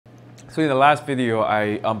So in the last video,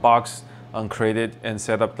 I unboxed, uncrated, and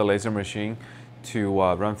set up the laser machine to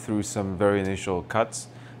run through some very initial cuts,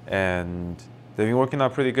 and they've been working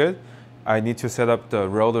out pretty good. I need to set up the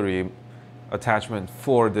rotary attachment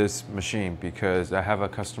for this machine because I have a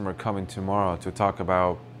customer coming tomorrow to talk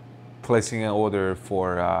about placing an order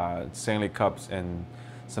for Stanley cups and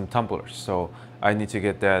some tumblers. So I need to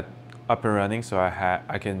get that up and running so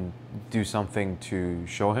I can do something to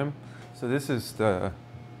show him. So this is the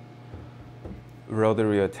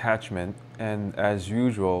rotary attachment, and as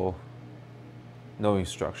usual, no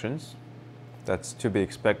instructions. That's to be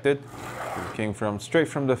expected. It came straight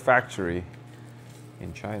from the factory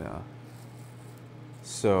in China.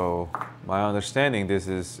 So my understanding, this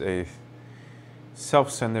is a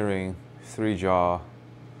self-centering 3-jaw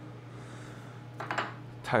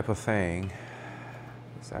type of thing.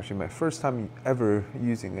 It's actually my first time ever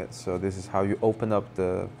using it. So this is how you open up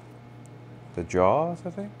the jaws, I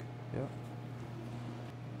think. Yeah.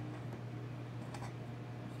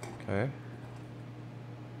 Okay.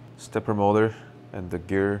 Stepper motor and the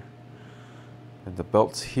gear and the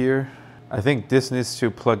belts here. I think this needs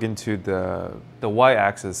to plug into the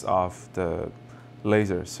y-axis of the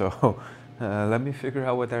laser. So let me figure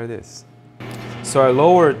out what that is. So I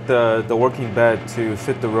lowered the working bed to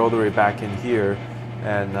fit the rotary back in here,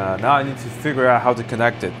 and now I need to figure out how to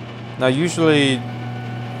connect it. Now usually,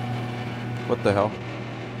 what the hell?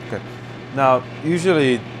 Okay. Now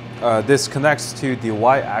usually this connects to the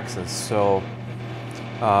y-axis. So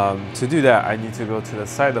to do that, I need to go to the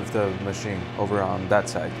side of the machine over on that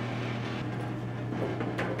side.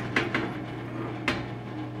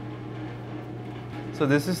 So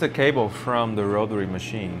this is the cable from the rotary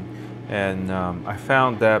machine, and I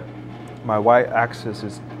found that my y-axis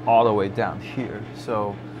is all the way down here.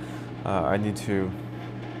 So I need to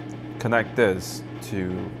connect this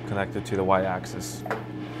to connect it to the y-axis.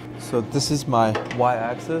 So this is my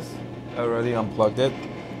y-axis. I already unplugged it.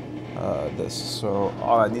 So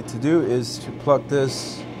all I need to do is to plug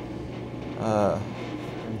this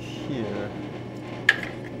in here.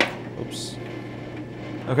 Oops.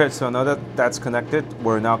 Okay, so now that that's connected,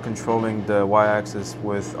 we're now controlling the y-axis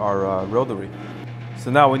with our rotary.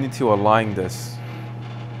 So now we need to align this.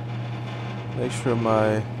 Make sure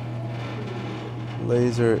my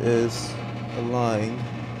laser is aligned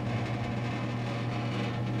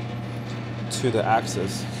to the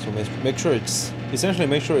axis. So make sure it's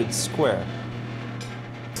square.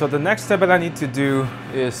 So the next step that I need to do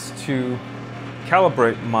is to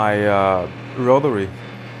calibrate my rotary.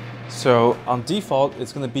 So on default,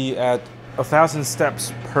 it's going to be at 1,000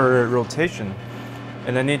 steps per rotation,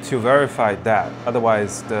 and I need to verify that.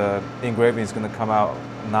 Otherwise, the engraving is going to come out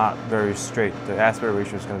not very straight. The aspect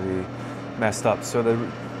ratio is going to be messed up. So the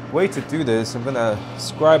way to do this, I'm going to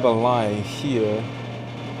scribe a line here.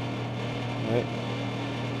 Right.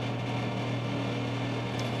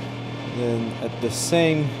 Then at the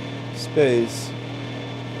same space,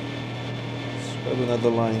 scribe another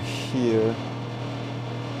line here.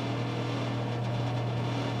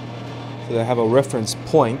 So I have a reference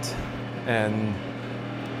point, and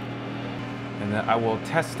then I will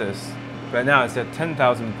test this. Right now it's at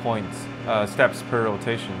 10,000 steps per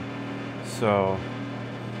rotation. So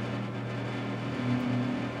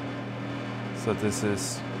this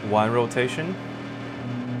is one rotation.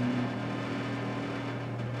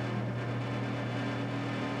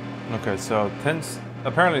 Okay, so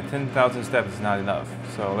apparently 10,000 steps is not enough.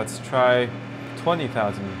 So let's try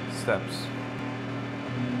 20,000 steps.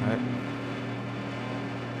 All right.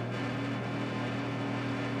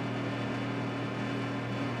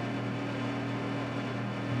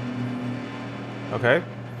 Okay,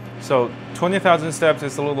 so 20,000 steps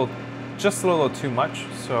is just a little too much.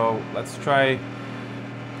 So let's try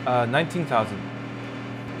 19,000.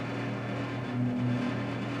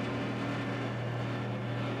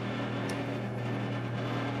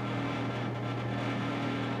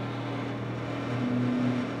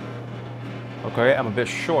 Okay, I'm a bit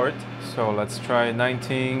short, so let's try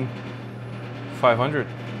 19,500.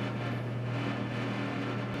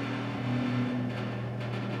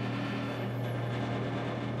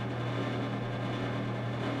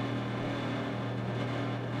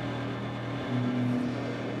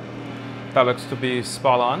 That looks to be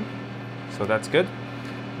spot on, so that's good.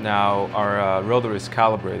 Now our rotor is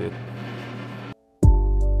calibrated.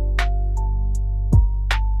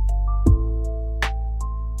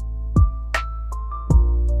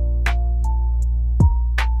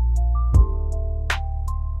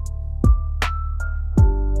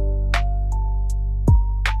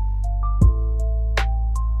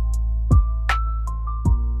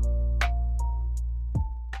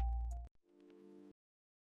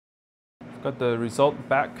 got the result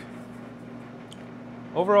back.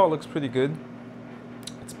 Overall, it looks pretty good.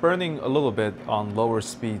 It's burning a little bit on lower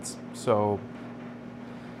speeds, so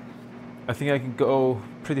I think I can go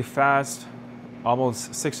pretty fast,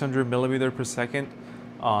 almost 600 millimeter per second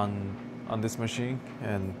on this machine,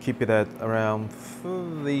 and keep it at around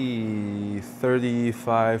the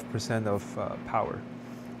 35% of power.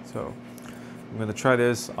 So I'm going to try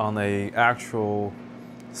this on a actual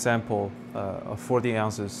sample of 40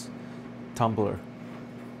 ounces tumbler,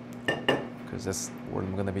 because that's what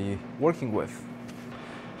I'm going to be working with.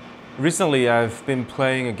 Recently, I've been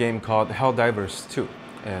playing a game called Helldivers 2,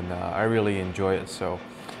 and I really enjoy it. So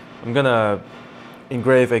I'm going to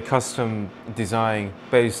engrave a custom design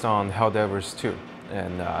based on Helldivers 2.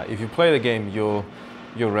 And if you play the game, you'll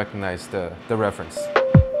recognize the reference.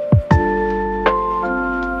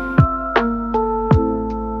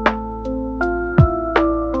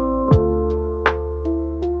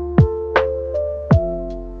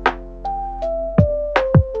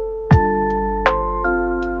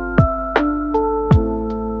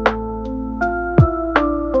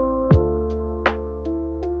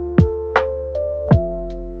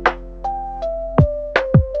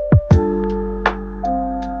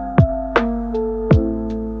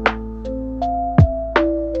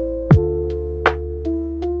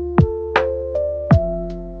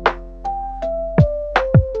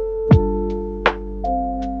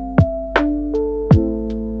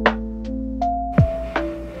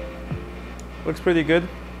 Looks pretty good.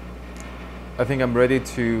 I think I'm ready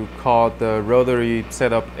to call the rotary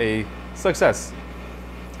setup a success.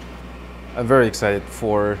 I'm very excited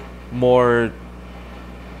for more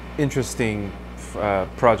interesting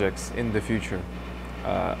projects in the future.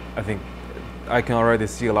 I think I can already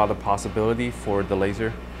see a lot of possibility for the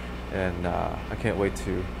laser, and I can't wait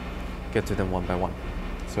to get to them one by one.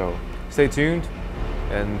 So stay tuned,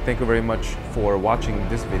 and thank you very much for watching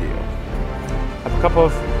this video. Have a cup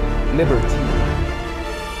of liberty.